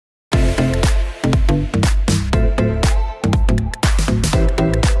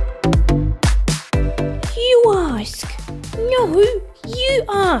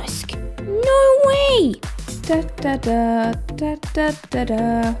ask. No way. Da da da da da da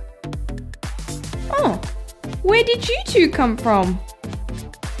da. Oh, where did you two come from?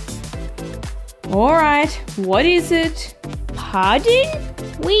 Alright, what is it? Pardon?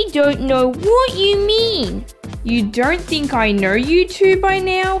 We don't know what you mean. You don't think I know you two by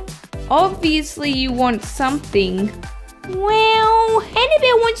now? Obviously you want something. Well,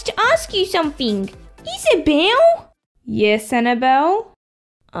 Annabelle wants to ask you something. Isabel? Yes, Annabelle?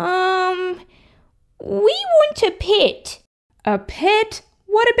 We want a pet. A pet?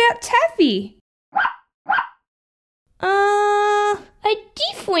 What about Taffy? A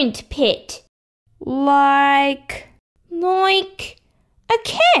different pet. Like A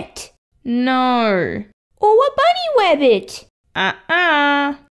cat. No. Or a bunny rabbit.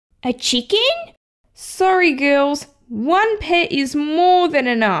 A chicken? Sorry, girls. One pet is more than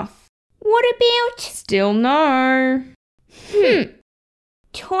enough. What about? Still no.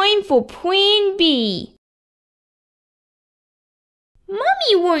 Time for Plan B.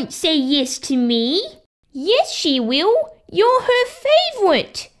 Mummy won't say yes to me. Yes, she will. You're her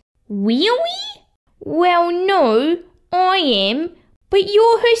favourite. Really? Well, no, I am, but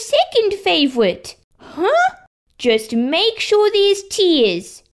you're her second favourite. Huh? Just make sure there's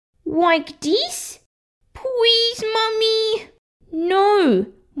tears. Like this? Please, Mummy. No,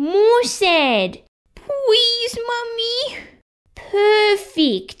 more sad. Please, Mummy.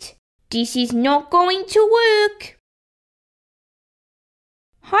 Perfect. This is not going to work.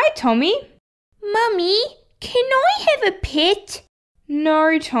 Hi, Tommy. Mummy, can I have a pet?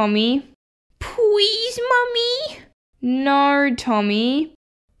 No, Tommy. Please, Mummy. No, Tommy.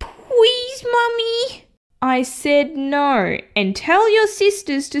 Please, Mummy. I said no, and tell your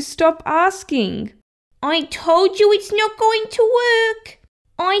sisters to stop asking. I told you it's not going to work.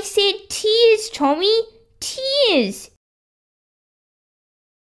 I said tears, Tommy. Tears.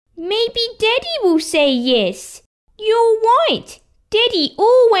 Maybe Daddy will say yes. You're right. Daddy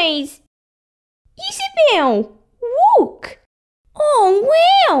always... Isabel, look. Oh,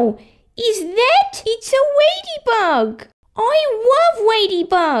 wow. Is that? It's a ladybug. I love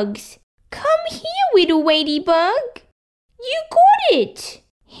ladybugs. Come here, little ladybug. You got it.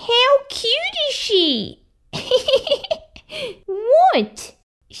 How cute is she? What?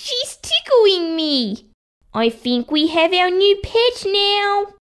 She's tickling me. I think we have our new pet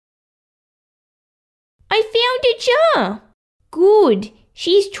now. I found a jar. Good.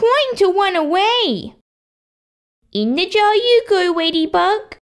 She's trying to run away. In the jar you go,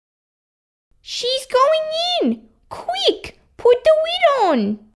 Ladybug. She's going in. Quick, put the lid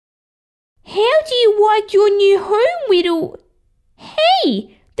on. How do you like your new home, little...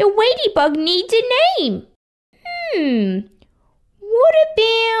 Hey, the ladybug needs a name. What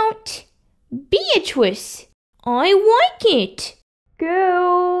about... Beatrice? I like it.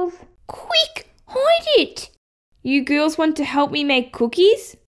 Girls. Quick, hide it. You girls want to help me make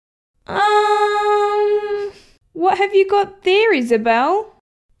cookies? What have you got there, Isabel?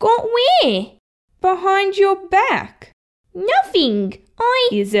 Got where? Behind your back. Nothing.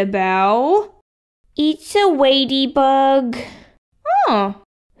 Isabel? It's a ladybug. Oh.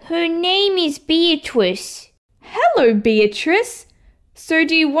 Her name is Beatrice. Hello, Beatrice. So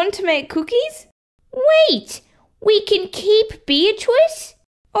do you want to make cookies? Wait, we can keep Beatrice?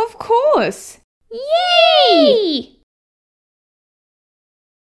 Of course. Yay!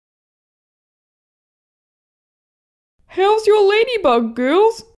 How's your ladybug,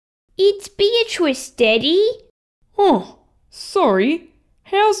 girls? It's Beatrice, Daddy. Oh, sorry.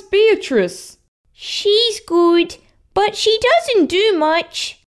 How's Beatrice? She's good, but she doesn't do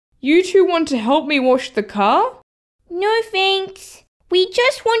much. You two want to help me wash the car? No thanks. We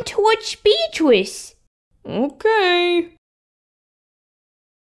just want to watch Beatrice. Okay.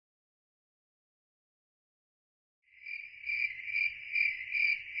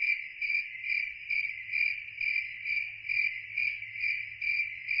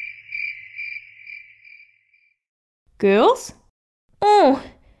 Girls? Oh,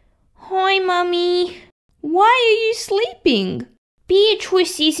 hi, Mummy. Why are you sleeping?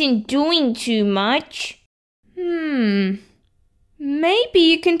 Beatrice isn't doing too much. Maybe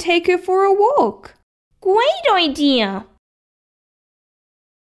you can take her for a walk. Great idea.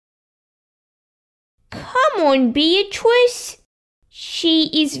 Come on, Beatrice. She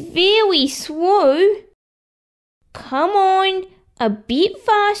is very slow. Come on, a bit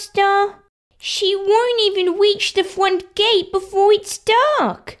faster. She won't even reach the front gate before it's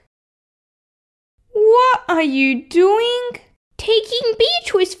dark. What are you doing? Taking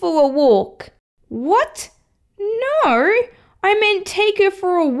Beatrice for a walk. What? No, I meant take her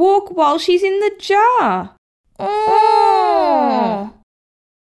for a walk while she's in the jar. Oh.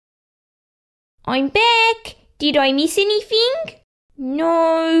 I'm back. Did I miss anything?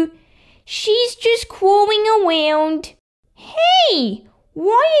 No. She's just crawling around. Hey,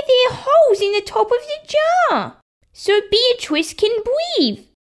 why are there holes in the top of the jar? So Beatrice can breathe.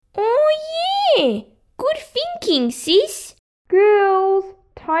 Oh yeah, good thinking, sis. Girls,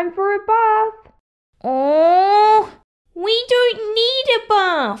 time for a bath. Oh, we don't need a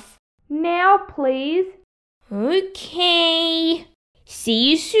bath. Now, please. Okay. See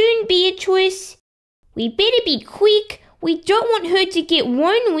you soon, Beatrice. We better be quick. We don't want her to get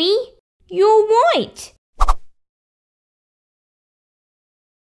lonely. You're right.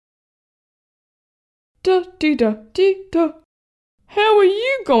 Da-dee-da-dee-da. How are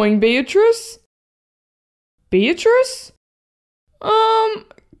you going, Beatrice? Beatrice?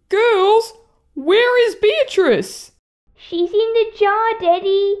 Girls, where is Beatrice? She's in the jar,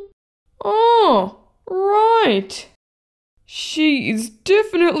 Daddy. Oh, right. She is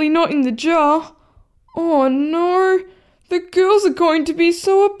definitely not in the jar. Oh no, the girls are going to be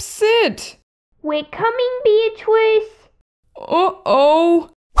so upset. We're coming, Beatrice. Uh-oh.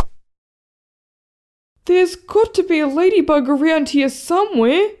 There's got to be a ladybug around here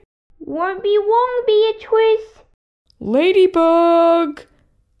somewhere. Won't be long, Beatrice. Ladybug.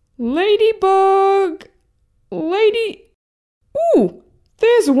 Ladybug. Ooh,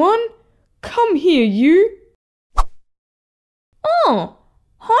 there's one. Come here, you. Oh,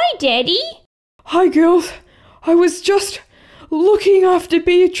 hi, Daddy. Hi, girls. I was just looking after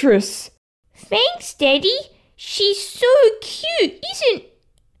Beatrice. Thanks, Daddy. She's so cute, isn't...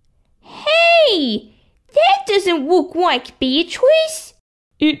 Hey, that doesn't look like Beatrice.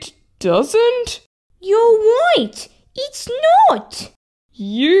 It doesn't? You're right. It's not.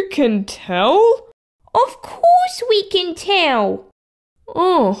 You can tell? Of course we can tell.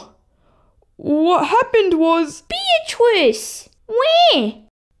 Oh, what happened was... Beatrice! Where?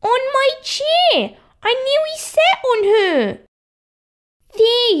 On my chair. I nearly sat on her.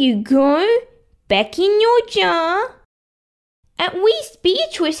 There you go. Back in your jar. At least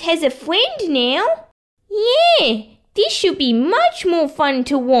Beatrice has a friend now. Yeah, this should be much more fun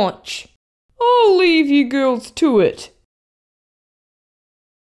to watch. I'll leave you girls to it.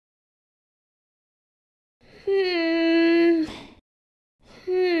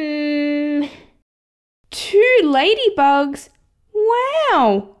 Two ladybugs?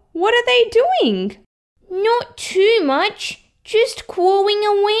 Wow, what are they doing? Not too much, just crawling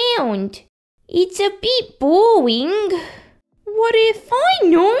around. It's a bit boring. What if... I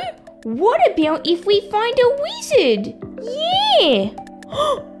know! What about if we find a wizard? Yeah!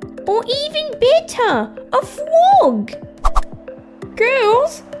 Or even better, a frog!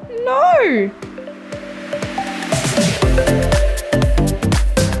 Girls, no!